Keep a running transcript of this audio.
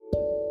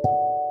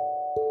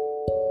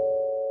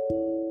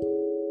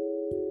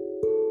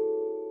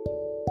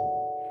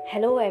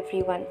Hello,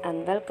 everyone,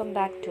 and welcome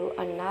back to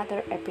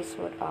another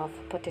episode of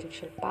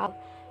Potential Power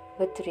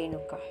with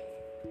Renuka.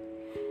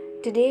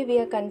 Today, we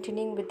are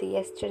continuing with the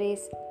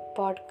yesterday's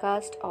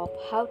podcast of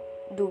how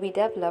do we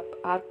develop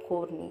our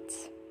core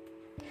needs.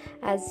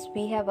 As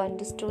we have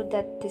understood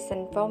that this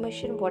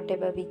information,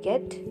 whatever we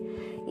get,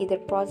 either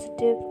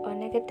positive or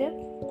negative,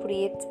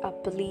 creates our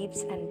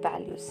beliefs and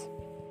values,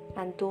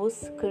 and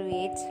those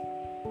creates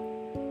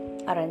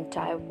our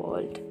entire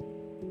world.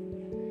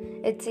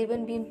 It's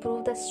even been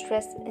proved that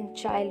stress in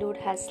childhood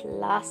has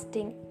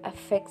lasting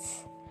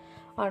effects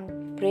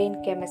on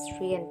brain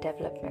chemistry and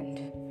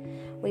development.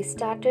 We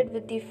started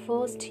with the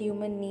first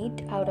human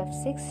need out of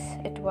 6.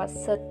 It was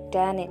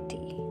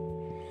certainty.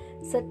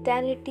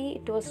 Certainty,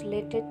 it was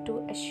related to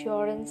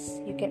assurance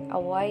you can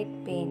avoid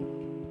pain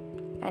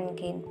and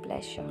gain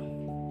pleasure.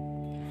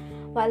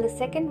 While the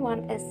second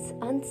one is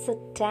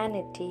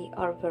uncertainty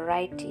or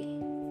variety.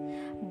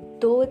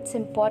 Though it's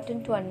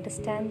important to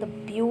understand the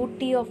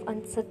beauty of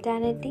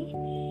uncertainty,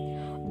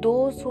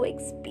 those who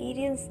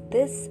experience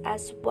this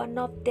as one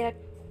of their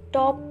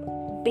top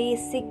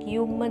basic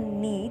human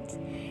needs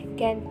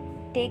can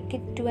take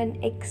it to an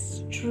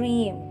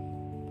extreme.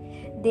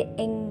 They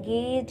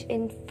engage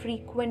in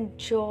frequent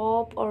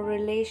job or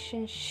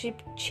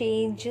relationship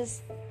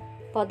changes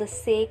for the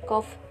sake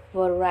of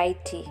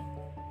variety,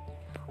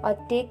 or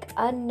take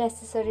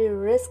unnecessary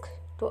risks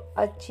to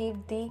achieve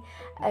the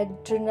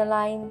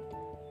adrenaline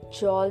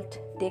jolt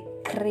they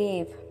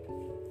crave.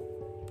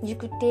 You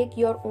could take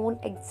your own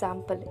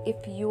example.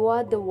 If you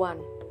are the one,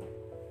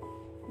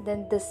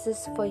 then this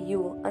is for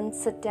you.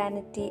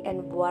 Uncertainty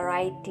and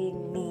variety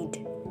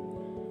need.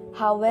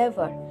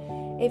 However,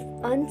 if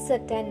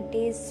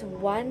uncertainty is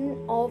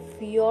one of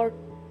your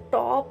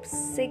top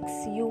 6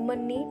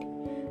 human need,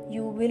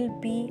 you will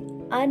be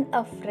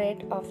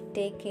unafraid of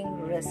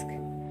taking risk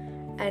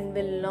and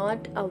will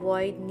not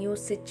avoid new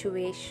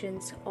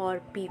situations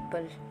or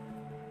people.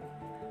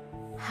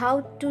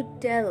 How to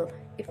tell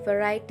if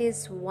variety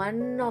is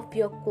one of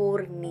your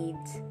core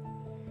needs?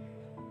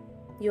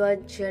 You are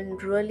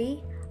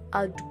generally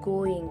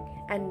outgoing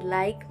and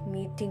like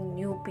meeting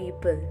new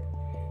people.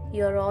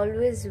 You are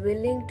always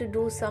willing to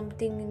do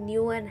something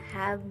new and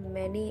have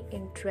many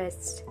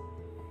interests.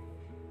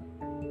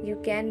 You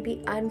can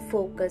be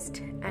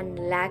unfocused and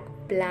lack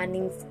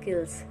planning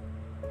skills,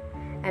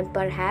 and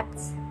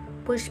perhaps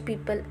push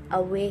people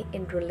away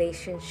in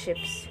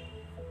relationships.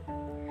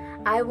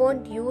 I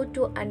want you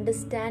to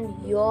understand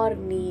your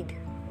need,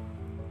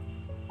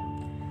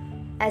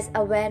 as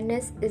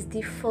awareness is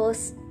the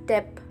first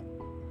step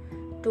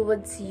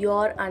towards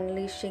your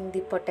unleashing the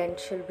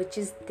potential which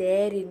is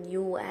there in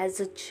you as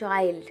a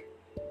child.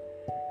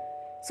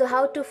 So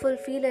how to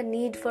fulfill a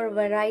need for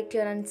variety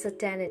or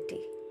uncertainty?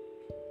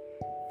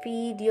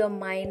 Feed your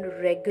mind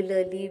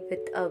regularly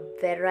with a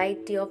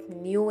variety of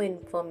new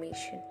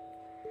information.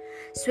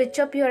 Switch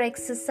up your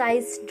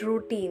exercise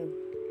routine.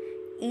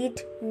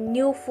 Eat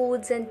new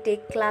foods and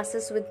take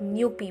classes with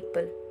new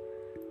people.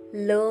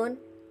 Learn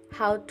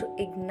how to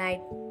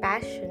ignite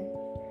passion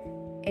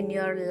in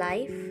your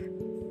life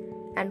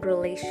and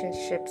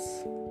relationships.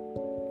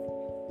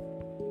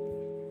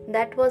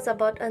 That was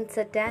about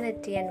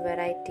uncertainty and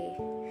variety.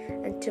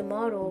 And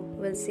tomorrow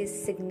we'll see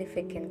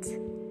significance.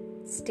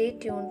 Stay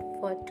tuned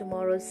for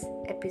tomorrow's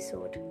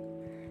episode.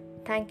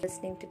 Thank you for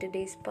listening to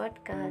today's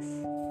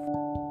podcast.